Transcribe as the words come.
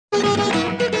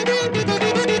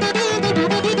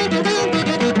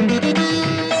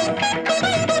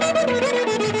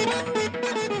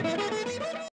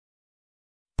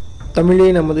தமிழே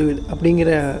நமது வீடு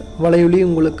அப்படிங்கிற வலையொலி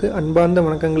உங்களுக்கு அன்பார்ந்த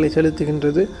வணக்கங்களை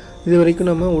செலுத்துகின்றது. இது வரைக்கும்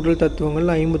நம்ம உடல் தத்துவங்கள்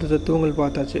 50 தத்துவங்கள்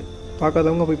பார்த்தாச்சு.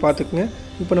 பார்க்காதவங்க போய் பார்த்துக்குங்க.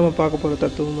 இப்போ நம்ம பார்க்க போகிற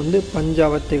தத்துவம் வந்து பஞ்ச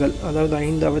அவத்தைகள், அதாவது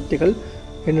 5 அவத்தைகள்.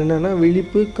 என்னென்னா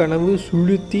விழிப்பு, கனவு,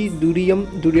 சுளுத்தி, துரியம்,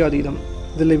 துரியாதீதம்.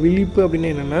 இதில் விழிப்பு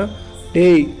அப்படின்னு என்னென்னா,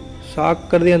 டேய்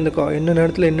சாக்கிறதே அந்த என்ன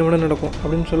நேரத்தில் என்ன வேணால் நடக்கும்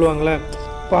அப்படின்னு சொல்லுவாங்களே.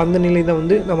 இப்போ அந்த நிலை தான்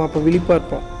வந்து நம்ம அப்போ விழிப்பாக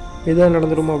இருப்போம், எதாவது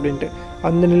நடந்துருமோ அப்படின்ட்டு.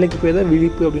 அந்த நிலைக்கு போய் தான்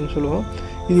விழிப்பு அப்படின்னு சொல்லுவோம்.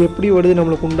 இது எப்படி வருது,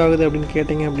 நம்மளுக்கு உண்டாகுது அப்படின்னு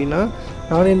கேட்டிங்க அப்படின்னா,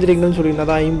 ஞானேந்திரியங்கள்னு சொல்லியிருந்தோம்,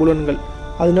 அதான் 5 புலன்கள்,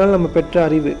 அதனால் நம்ம பெற்ற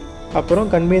அறிவு. அப்புறம்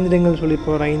கண்மேந்திரியங்கள்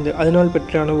சொல்லியிருப்போம் 5, அதனால்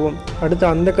பெற்ற அனுபவம். அடுத்து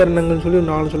அந்த கரணங்கள்னு சொல்லி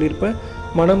 4 சொல்லியிருப்பேன்,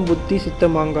 மனம், புத்தி,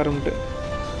 சித்தம், அகங்காரம்ட்டு.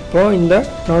 இப்போ இந்த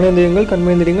ஞானேந்திரியங்கள்,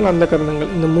 கண்மேந்திரியங்கள், அந்த கரணங்கள்,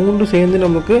 இந்த 3 சேர்ந்து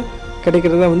நமக்கு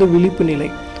கிடைக்கிறதா வந்து விழிப்பு நிலை.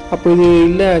 அப்போ இது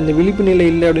இல்லை, இந்த விழிப்பு நிலை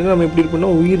இல்லை அப்படின்னா நம்ம எப்படி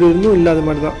இருப்போம்னா, உயிர் இருந்தும் இல்லாத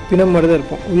மாதிரி தான், பிணம் மாதிரி தான்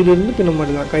இருப்போம். உயிர் இருந்து பிணம்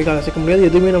மாதிரி தான், கை கால் அசைக்க முடியாது,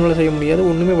 எதுவுமே நம்மளால் செய்ய முடியாது,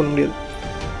 ஒன்றுமே பண்ண முடியாது.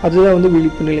 அதுதான் வந்து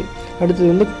விழிப்பு நிலை. அடுத்தது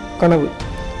வந்து கனவு.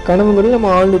 கனவுங்கிறது நம்ம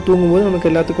ஆழ்ந்து தூங்கும்போது நமக்கு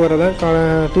எல்லாத்துக்கும் வரதான்.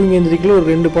 தூங்கி எழுந்திரிக்கல ஒரு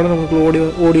 2 படம் நமக்கு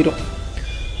ஓடிடும்.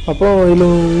 அப்போ இதில்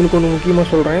உங்களுக்கு ஒன்று முக்கியமாக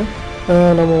சொல்கிறேன்.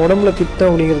 நம்ம உடம்புல பித்தம்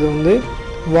அப்படிங்கிறது வந்து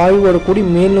வாயுவோட கூடி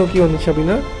மேல் நோக்கி வந்துச்சு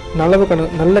அப்படின்னா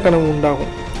நல்ல கனவு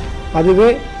உண்டாகும். அதுவே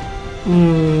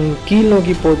கீழ்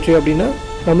நோக்கி போச்சு அப்படின்னா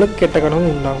நம்மளுக்கு கெட்ட கனவு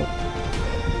உண்டாகும்.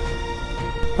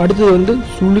 அடுத்தது வந்து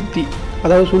சுளுத்தி.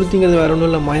 அதாவது சுளுத்திங்கிறது வேற ஒன்றும்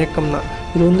இல்லை, மயக்கம் தான்.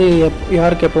 இது வந்து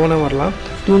யாருக்கு எப்போ வேணால் வரலாம்,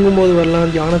 தூங்கும்போது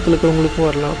வரலாம், தியானத்தில் இருக்கிறவங்களுக்கும்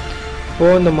வரலாம்.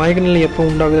 இப்போது இந்த மயக்க நிலை எப்போ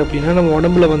உண்டாகுது அப்படின்னா, நம்ம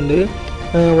உடம்புல வந்து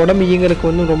உடம்பு இயங்குறதுக்கு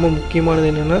வந்து ரொம்ப முக்கியமானது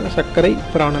என்னென்னா சர்க்கரை,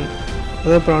 பிராணன்,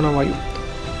 அதாவது பிராணவாயு.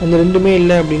 அந்த 2மே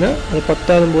இல்லை அப்படின்னா அது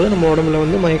 10ஆகும் போது நம்ம உடம்புல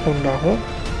வந்து மயக்கம் உண்டாகும்.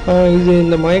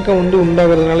 இந்த மயக்கம் வந்து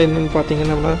உண்டாகிறதுனால என்னென்னு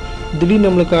பார்த்தீங்கன்னா, திடீர்னு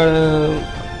நம்மளுக்கு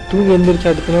தூங்கி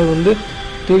எழுந்திரிச்சு அடுத்த நாள் வந்து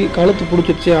கழுத்து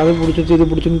பிடிச்சிருச்சு, அது பிடிச்சிருச்சு, இது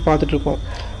பிடிச்சின்னு பார்த்துட்ருப்போம்.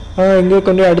 எங்கேயோ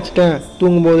கொண்டு அடிச்சிட்டேன்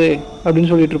தூங்கும்போது அப்படின்னு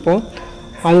சொல்லிட்டு இருப்போம்.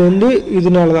 அது வந்து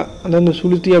இதனால தான், அதாவது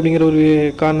சுளுத்தி அப்படிங்கிற ஒரு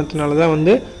காரணத்தினால தான்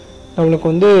வந்து நம்மளுக்கு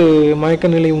வந்து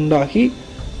மயக்க நிலை உண்டாகி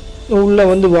உள்ள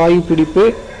வந்து வாயு பிடிப்பு,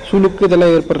 சுளுக்கு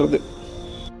இதெல்லாம் ஏற்படுறது.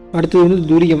 அடுத்தது வந்து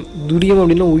துரியம். துரியம்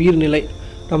அப்படின்னா உயிர்நிலை.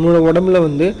 நம்மளோட உடம்புல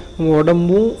வந்து நம்ம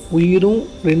உடம்பும் உயிரும்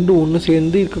 2 ஒன்று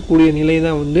சேர்ந்து இருக்கக்கூடிய நிலை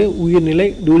தான் வந்து உயிர்நிலை,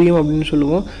 துரியம் அப்படின்னு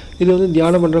சொல்லுவோம். இது வந்து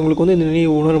தியானம் பண்ணுறவங்களுக்கு வந்து இந்த நிலையை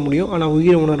உணர முடியும், ஆனால்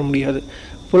உயிரை உணர முடியாது.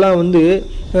 இப்போலாம் வந்து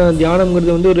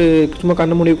தியானம்ங்கிறது வந்து ஒரு சும்மா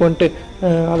கண்ணை மூடி உட்காந்துட்டு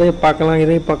அதை பார்க்கலாம்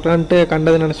இதை பார்க்கலான்ட்டு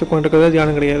கண்டதை நினச்சி உட்காந்துருக்கிறது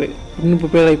தியானம் கிடையாது. இன்னும் இப்போ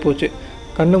பேராகி போச்சு.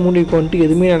 கண்ணை மூடி உட்காந்துட்டு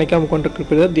எதுவுமே நினைக்காம உட்காந்துருக்க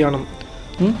பேர் தான் தியானம்.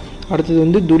 அடுத்தது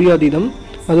வந்து துரியாதீதம்.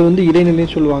 அது வந்து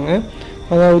இடைநிலைன்னு சொல்லுவாங்க.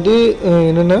 அதாவது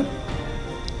என்னென்னா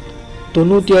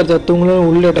 96 தத்துவங்களும்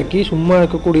உள்ளடக்கி சும்மா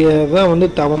இருக்கக்கூடியதான் வந்து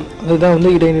தவம். அதுதான்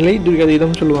வந்து இடைநிலை,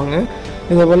 துரியாதீதம் சொல்லுவாங்க.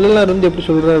 இந்த வள்ளலார் வந்து எப்படி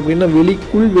சொல்கிறார் அப்படின்னா,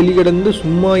 வெளிக்குள் வெளிக்கிடந்து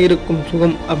சும்மா இருக்கும்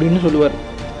சுகம் அப்படின்னு சொல்லுவார்.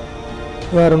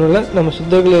 வேற ஒன்றும் இல்லை, நம்ம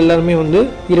சித்தர்கள் எல்லாருமே வந்து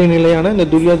இறைநிலையான இந்த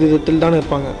துரியாதீதத்தில் தான்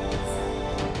இருப்பாங்க.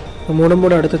 நம்ம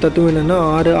உடம்போட அடுத்த தத்துவம் என்னென்னா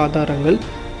 6 ஆதாரங்கள்.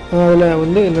 அதில்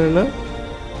வந்து என்னென்னா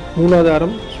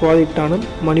மூலாதாரம், சுவாதிட்டானம்,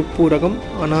 மணிப்பூரகம்,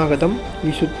 அநாகதம்,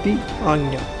 விசுத்தி,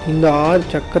 ஆஞ்ஞா. இந்த 6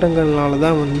 சக்கரங்கள்னால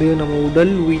தான் வந்து நம்ம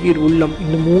உடல், உயிர், உள்ளம்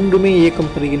இந்த 3மே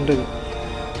இயக்கம் பெறுகின்றது.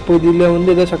 இப்போ இதில்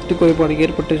வந்து ஏதாவது சக்தி குறைபாடு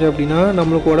ஏற்பட்டுச்சு அப்படின்னா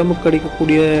நம்மளுக்கு உடம்புக்கு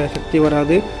கிடைக்கக்கூடிய சக்தி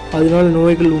வராது, அதனால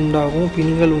நோய்கள் உண்டாகும்,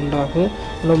 பிணிகள் உண்டாகும்.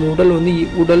 நம்ம உடல் வந்து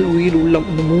உடல், உயிர், உள்ளம்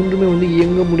இந்த 3மே வந்து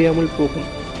இயங்க முடியாமல் போகும்.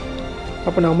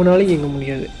 அப்போ நம்மளால இயங்க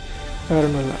முடியாது, வேற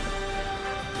ஒன்றும் இல்லை.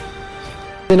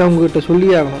 இதை நான் உங்கள்கிட்ட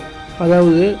சொல்லியே ஆகணும்.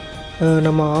 அதாவது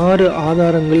நம்ம 6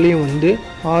 ஆதாரங்கள்லேயும் வந்து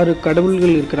 6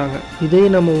 கடவுள்கள் இருக்கிறாங்க. இதை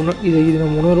நம்ம இதை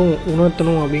நம்ம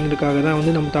உணர்த்தணும் அப்படிங்கிறதுக்காக தான்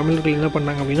வந்து நம்ம தமிழர்கள் என்ன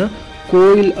பண்ணாங்க அப்படின்னா,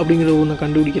 கோயில் அப்படிங்கிற ஒன்று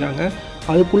கண்டுபிடிக்கிறாங்க.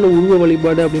 அதுக்குள்ளே உருவ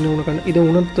வழிபாடு அப்படின்னு ஒன்று இதை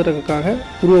உணர்த்துறதுக்காக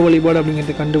உருவ வழிபாடு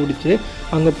அப்படிங்கிறத கண்டுபிடிச்சி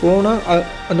அங்கே போனால்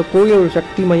அந்த கோயிலோட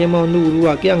சக்தி மையமாக வந்து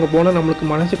உருவாக்கி அங்கே போனால் நம்மளுக்கு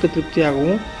மனசுக்கு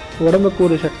திருப்தியாகவும் உடம்புக்கு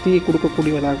ஒரு சக்தியை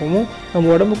கொடுக்கக்கூடியதாகவும்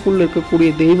நம்ம உடம்புக்குள்ளே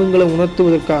இருக்கக்கூடிய தெய்வங்களை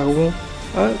உணர்த்துவதற்காகவும்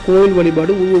கோயில்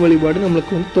வழிபாடு, உருவ வழிபாடு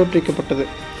நம்மளுக்கு வந்து தோற்றுவிக்கப்பட்டது.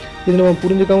 இது நம்ம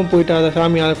புரிஞ்சுக்காமல் போயிட்டு அதை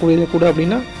சாமி அதை கூட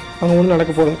அப்படின்னா அங்கே ஒன்றும்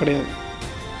நடக்க போகிறது கிடையாது.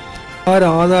 6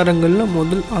 ஆதாரங்களில்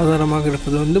முதல் ஆதாரமாக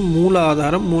இருப்பது வந்து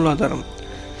மூலாதாரம்.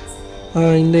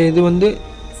 இந்த இது வந்து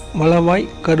மலவாய்,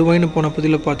 கருவாய்னு போன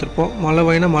பதிவில் பார்த்துருப்போம்.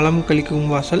 மலவாய்னா மலம் கழிக்கும்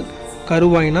வாசல்,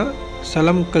 கருவாய்னா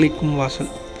சலம் கழிக்கும்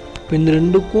வாசல். இப்போ இந்த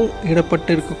 2க்கும்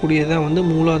இடப்பட்டு இருக்கக்கூடியதான் வந்து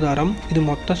மூலாதாரம். இது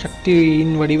மொத்த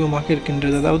சக்தியின் வடிவமாக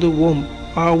இருக்கின்றது. அதாவது ஓம்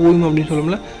அப்படின்னு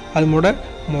சொல்லணும்ல, அதனோட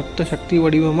மொத்த சக்தி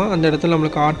வடிவமாக அந்த இடத்துல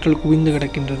நம்மளுக்கு ஆற்றல் குவிந்து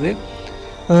கிடக்கின்றது.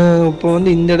 இப்போ வந்து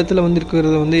இந்த இடத்துல வந்து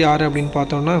இருக்கிறது வந்து யார் அப்படின்னு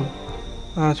பார்த்தோம்னா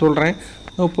சொல்கிறேன்.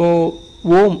 இப்போது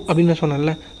ஓம் அப்படின்னு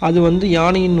சொன்னேன்ல, அது வந்து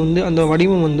யானையின் வந்து அந்த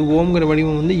வடிவம் வந்து ஓம்ங்கிற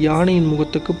வடிவம் வந்து யானையின்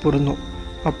முகத்துக்கு பொருந்தும்.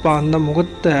 அப்போ அந்த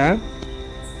முகத்தை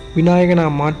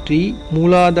விநாயகனாக மாற்றி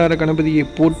மூலாதார கணபதியை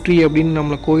போற்றி அப்படின்னு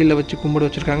நம்மளை கோயிலில் வச்சு கும்பிட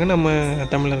வச்சுருக்காங்க நம்ம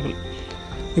தமிழர்கள்.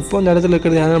 இப்போ அந்த இடத்துல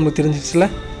இருக்கிறது யாரும் நம்மளுக்கு தெரிஞ்சிச்சுல,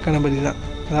 கணபதி தான்.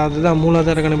 அதாவது தான்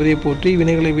மூலாதார கணபதியை போற்றி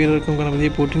வினைகளை வீரருக்கும்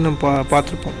கணபதியை போற்றி நம்ம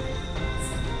பார்த்துருப்போம்.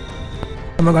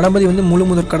 நம்ம கணபதி வந்து முழு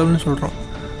முதற் கடவுள்னு சொல்கிறோம்.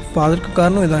 இப்போ அதற்கு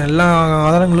காரணம் இதான். எல்லா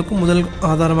ஆதாரங்களுக்கும் முதல்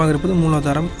ஆதாரமாக இருப்பது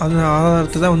மூலாதாரம். அந்த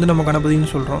ஆதாரத்தை தான் வந்து நம்ம கணபதின்னு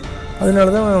சொல்கிறோம்.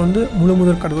 அதனால தான் வந்து முழு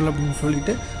முதற் கடவுள் அப்படின்னு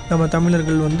சொல்லிட்டு நம்ம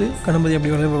தமிழர்கள் வந்து கணபதி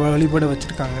அப்படி வழிபட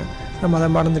வச்சுருக்காங்க. நம்ம அதை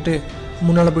மறந்துட்டு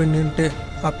முன்னால் போய் நின்றுட்டு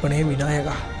அப்பனே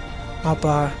விநாயகா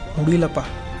அப்பா முடியலப்பா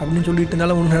அப்படின்னு சொல்லிட்டு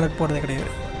இருந்தாலும் ஒன்றும் நடக்க போகிறதே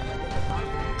கிடையாது.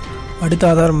 அடுத்த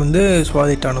ஆதாரம் வந்து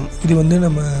சுவாதிட்டானம். இது வந்து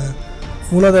நம்ம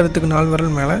மூலாதாரத்துக்கு 4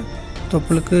 விரல் மேலே,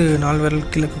 தொப்புளுக்கு 4 விரல்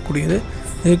கீழே இருக்கக்கூடியது.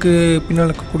 இதுக்கு பின்னால்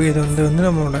இருக்கக்கூடியது வந்து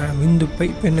நம்மளோட விந்துப்பை,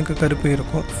 பெண்ணுக்கு கருப்பை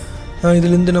இருக்கும்.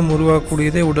 இதுலேருந்து நம்ம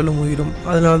உருவாக்கக்கூடியதே உடலும் உயிரும்.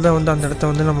 அதனால தான் வந்து அந்த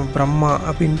இடத்த வந்து நம்ம பிரம்மா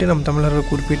அப்படின்ட்டு நம்ம தமிழர்கள்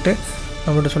குறிப்பிட்டு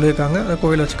நம்மகிட்ட சொல்லியிருக்காங்க. அதை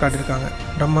கோவிலை வச்சு காட்டியிருக்காங்க.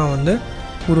 பிரம்மா வந்து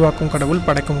உருவாக்கும் கடவுள்,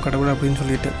 படைக்கும் கடவுள் அப்படின்னு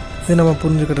சொல்லிட்டு. இது நம்ம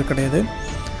புரிஞ்சுக்கிறது கிடையாது.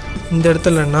 இந்த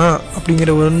இடத்துல நான்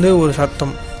அப்படிங்கிற வந்து ஒரு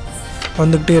சத்தம்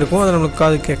வந்துக்கிட்டே இருக்கும், அது நம்மளுக்கு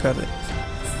காது கேட்காது.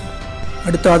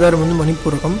 அடுத்த ஆதாரம் வந்து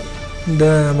மணிப்பூரகம். இந்த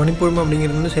மணிப்பூரம்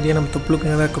அப்படிங்கிறது வந்து சரியாக நம்ம தொப்புளுக்கு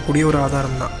மேலே இருக்கக்கூடிய ஒரு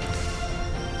ஆதாரம் தான்.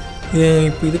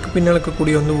 இப்போ இதுக்கு பின்னால்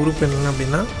இருக்கக்கூடிய வந்து உறுப்பு என்னென்ன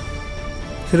அப்படின்னா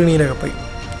சிறுநீரகப்பை.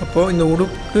 அப்போது இந்த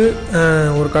உறுப்புக்கு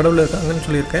ஒரு கடவுள் இருக்காங்கன்னு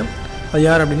சொல்லியிருக்கேன். அது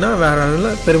யார் அப்படின்னா வேறு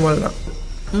ஆளில் பெருமாள் தான்.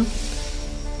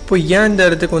 இப்போ ஏன் இந்த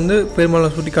இடத்துக்கு வந்து பெருமாளை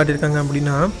சுட்டி காட்டியிருக்காங்க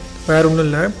அப்படின்னா வேறு ஒன்றும்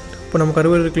இல்லை. இப்போ நம்ம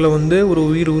கருவறைக்குள்ளே வந்து ஒரு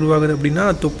உயிர் உருவாகுது அப்படின்னா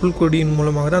தொப்புள் கொடியின்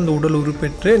மூலமாக தான் அந்த உடல்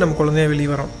உருப்பெற்று நம்ம குழந்தையாக வெளியே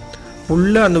வரோம்.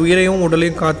 உள்ள அந்த உயிரையும்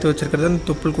உடலையும் காத்து வச்சுருக்கிறது அந்த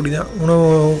தொப்புள் கொடி தான். உணவு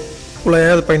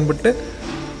குழாயாக அதை பயன்பட்டு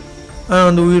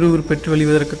அந்த உயிர் உருப்பெற்று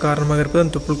வெளிவதற்கு காரணமாக இருப்பது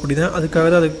அந்த தொப்புள் கொடி தான். அதுக்காக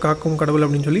தான் அதுக்கு காக்கும் கடவுள்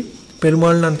அப்படின்னு சொல்லி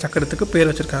பெருமாள்னு அந்த சக்கரத்துக்கு பேர்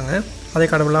வச்சுருக்காங்க. அதே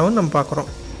கடவுளாகவும் நம்ம பார்க்குறோம்.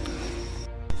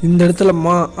 இந்த இடத்துல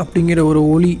மா அப்படிங்கிற ஒரு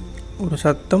ஒலி, ஒரு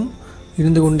சத்தம்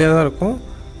இருந்து கொண்டே தான் இருக்கும்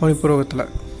மணிப்புரோகத்தில்.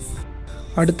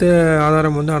 அடுத்த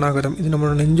ஆதாரம் வந்து அநாகதம். இது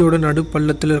நம்மளோட நெஞ்சோட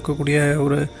நடுப்பள்ளத்தில் இருக்கக்கூடிய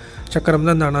ஒரு சக்கரம்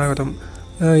தான் இந்த அநாகதம்.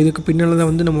 இதுக்கு பின்னால் தான்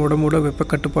வந்து நம்ம உடம்போட வெப்ப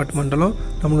கட்டுப்பாட்டு மண்டலம்,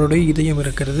 நம்மளுடைய இதயம்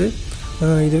இருக்கிறது.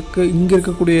 இதற்கு இங்கே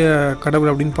இருக்கக்கூடிய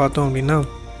கடவுள் அப்படின்னு பார்த்தோம் அப்படின்னா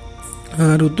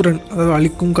ருத்ரன், அதாவது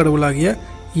அழிக்கும் கடவுளாகிய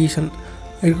ஈசன்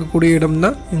இருக்கக்கூடிய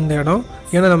இடம்தான் இந்த இடம்.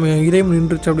 ஏன்னா நம்ம இதயம்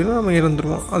நின்றுச்சு அப்படின்னா நம்ம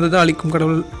இறந்துருவோம். அதுதான் அழிக்கும்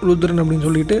கடவுள் ருத்ரன் அப்படின்னு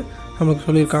சொல்லிட்டு நம்மளுக்கு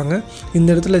சொல்லியிருக்காங்க. இந்த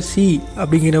இடத்துல சி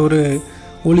அப்படிங்கிற ஒரு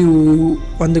ஒளி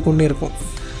வந்து கொண்டே இருக்கும்.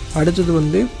 அடுத்தது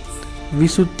வந்து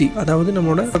விசுத்தி, அதாவது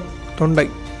நம்மளோட தொண்டை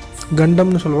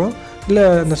கண்டம்னு சொல்லுவோம், இல்லை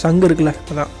அந்த சங்கு இருக்குல்ல,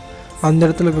 அதான் அந்த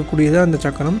இடத்துல இருக்கக்கூடியது அந்த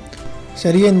சக்கரம்.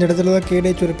 சரியாக இந்த இடத்துல தான்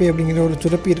கேடை சுரப்பி அப்படிங்கிற ஒரு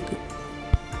சுரப்பி இருக்குது.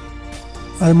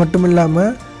 அது மட்டும்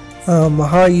இல்லாமல்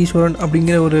மகா ஈஸ்வரன்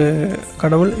அப்படிங்கிற ஒரு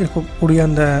கடவுள் இருக்கக்கூடிய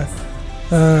அந்த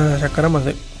சக்கரம்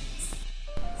அது.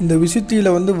 இந்த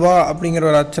விசுத்தியில் வந்து வா அப்படிங்கிற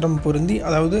ஒரு அச்சரம் பொருந்தி,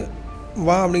 அதாவது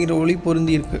வா அப்படிங்கிற ஒளி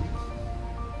பொருந்தி இருக்குது.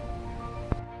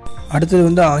 அடுத்தது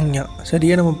வந்து ஆஞ்ஞா,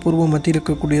 சரியாக நம்ம பூர்வ மத்தியில்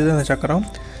இருக்கக்கூடியது அந்த சக்கரம்.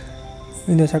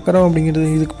 இந்த சக்கரம் அப்படிங்கிறது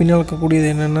இதுக்கு பின்னால் இருக்கக்கூடியது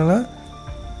என்னென்னா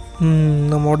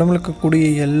நம்ம உடம்புல இருக்கக்கூடிய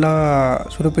எல்லா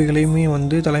சுரப்பிகளையுமே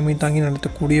வந்து தலைமை தாங்கி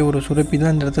நடத்தக்கூடிய ஒரு சுரப்பி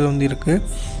தான் இந்த இடத்துல வந்து இருக்குது.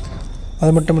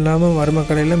 அது மட்டும் இல்லாமல்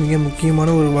வர்மக்கலையில் மிக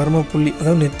முக்கியமான ஒரு வர்ம புள்ளி,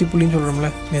 அதாவது நெத்தி புள்ளின்னு சொல்கிறோம்ல,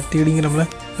 நெத்தி இடிங்கிறோம்ல,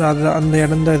 அது அந்த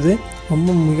இடம் தான் இது.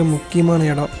 ரொம்ப மிக முக்கியமான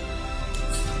இடம்.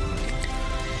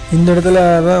 இந்த இடத்துல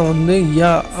தான் வந்து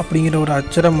யா அப்படிங்கிற ஒரு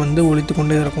அச்சரம் வந்து ஒலித்து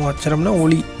கொண்டே இருக்கும். அச்சரம்னா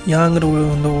ஒளி, யாங்கிற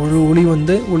அந்த ஒரு ஒளி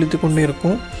வந்து ஒலித்து கொண்டே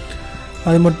இருக்கும்.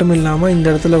 அது மட்டும் இல்லாமல் இந்த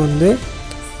இடத்துல வந்து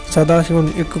சதாசிவன்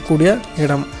இருக்கக்கூடிய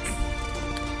இடம்.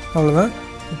 அவ்வளோதான்.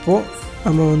 இப்போது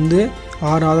நம்ம வந்து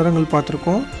 6 ஆதாரங்கள்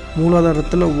பார்த்துருக்கோம்.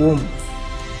 மூலாதாரத்தில் ஓம்,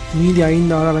 மீதி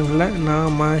 5 ஆதாரங்களில்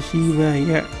நம சிவய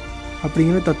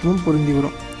அப்படிங்கிற தத்துவம் பொருந்தி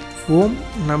வரும். ஓம்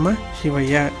நம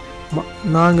சிவய.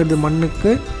 நாங்கிறது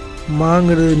மண்ணுக்கு,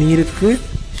 மாங்கிறது நீருக்கு,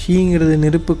 ஷீங்கிறது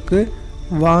நெருப்புக்கு,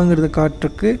 வாங்கிறது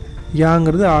காற்றுக்கு,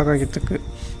 யாங்கிறது ஆகாயத்துக்கு.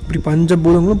 இப்படி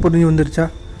பஞ்சபூதங்களும் பொருந்தி வந்துருச்சா?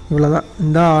 இவ்வளோதான்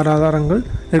இந்த 6 ஆதாரங்கள்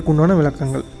இதற்கு உண்டான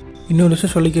விளக்கங்கள். இன்னொரு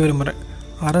விஷயம் சொல்லிக்க விரும்புகிறேன்.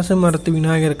 அரச மரத்து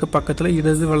விநாயகருக்கு பக்கத்தில்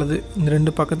இடது வலது இந்த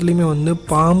 2 பக்கத்துலேயுமே வந்து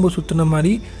பாம்பு சுற்றின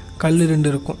மாதிரி கல் 2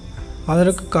 இருக்கும்.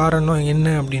 அதற்கு காரணம்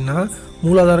என்ன அப்படின்னா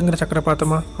மூலாதாரங்கிற சக்கரை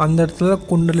பார்த்தோமா, அந்த இடத்துல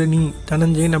குண்டலினி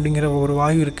தனஞ்சயன் அப்படிங்கிற ஒரு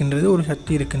வாயு இருக்கின்றது, ஒரு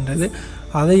சக்தி இருக்கின்றது.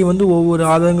 அதை வந்து ஒவ்வொரு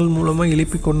ஆதாரங்கள் மூலமாக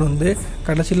எழுப்பி கொண்டு வந்து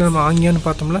கடைசியில் நம்ம ஆங்கியான்னு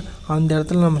பார்த்தோம்ல, அந்த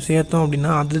இடத்துல நம்ம சேர்த்தோம்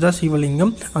அப்படின்னா அதுதான்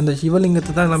சிவலிங்கம். அந்த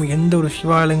சிவலிங்கத்தை தான் நம்ம எந்த ஒரு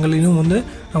சிவாலயங்களிலும் வந்து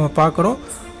நம்ம பார்க்குறோம்.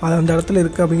 அது அந்த இடத்துல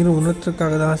இருக்குது அப்படிங்கிற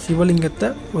உணர்த்துக்காக தான் சிவலிங்கத்தை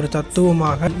ஒரு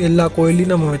தத்துவமாக எல்லா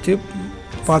கோயிலையும் நம்ம வச்சு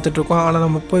பார்த்துட்ருக்கோம். ஆனால்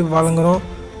நம்ம போய் வழங்குறோம்,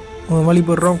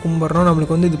 வழிபடுறோம், கும்பிட்றோம்.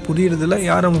 நம்மளுக்கு வந்து இது புரியறதில்ல,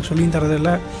 யாரும் நமக்கு சொல்லியும்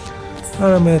தரதில்லை.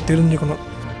 நம்ம தெரிஞ்சுக்கணும்.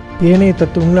 ஏனைய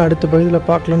தத்துவங்களை அடுத்த பகுதியில்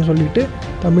பார்க்கலான்னு சொல்லிட்டு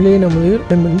தமிழே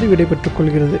நம்மளிடமிருந்து விடைபெற்றுக்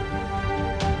கொள்கிறது.